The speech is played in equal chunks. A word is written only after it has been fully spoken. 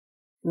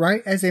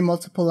Write as a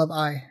multiple of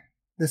I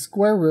the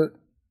square root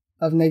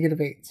of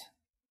 -8.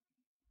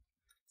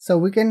 So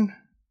we can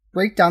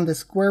break down the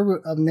square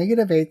root of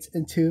 -8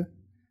 into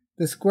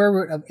the square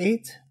root of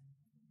 8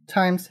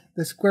 times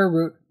the square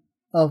root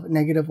of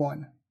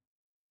 -1.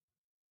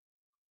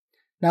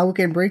 Now we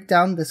can break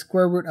down the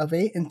square root of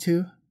 8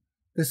 into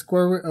the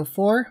square root of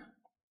 4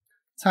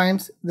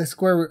 times the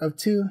square root of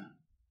 2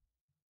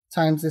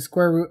 times the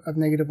square root of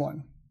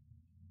 -1.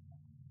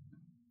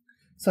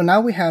 So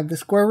now we have the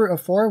square root of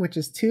 4, which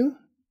is 2,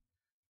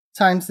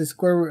 times the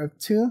square root of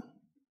 2,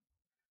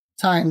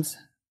 times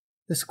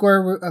the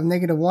square root of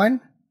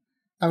 -1.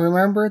 And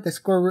remember, the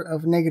square root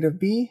of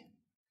 -b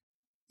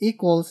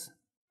equals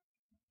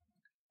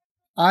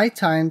I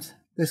times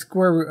the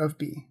square root of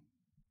b.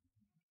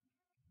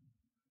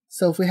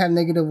 So if we have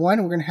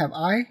 -1, we're going to have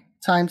I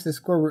times the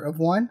square root of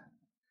 1.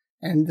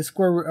 And the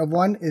square root of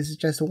 1 is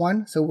just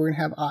 1, so we're going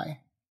to have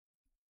I.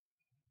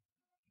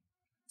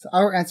 So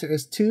our answer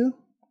is 2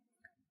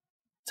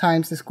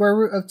 times the square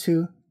root of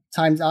 2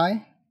 times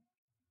I.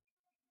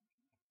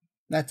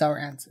 That's our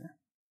answer.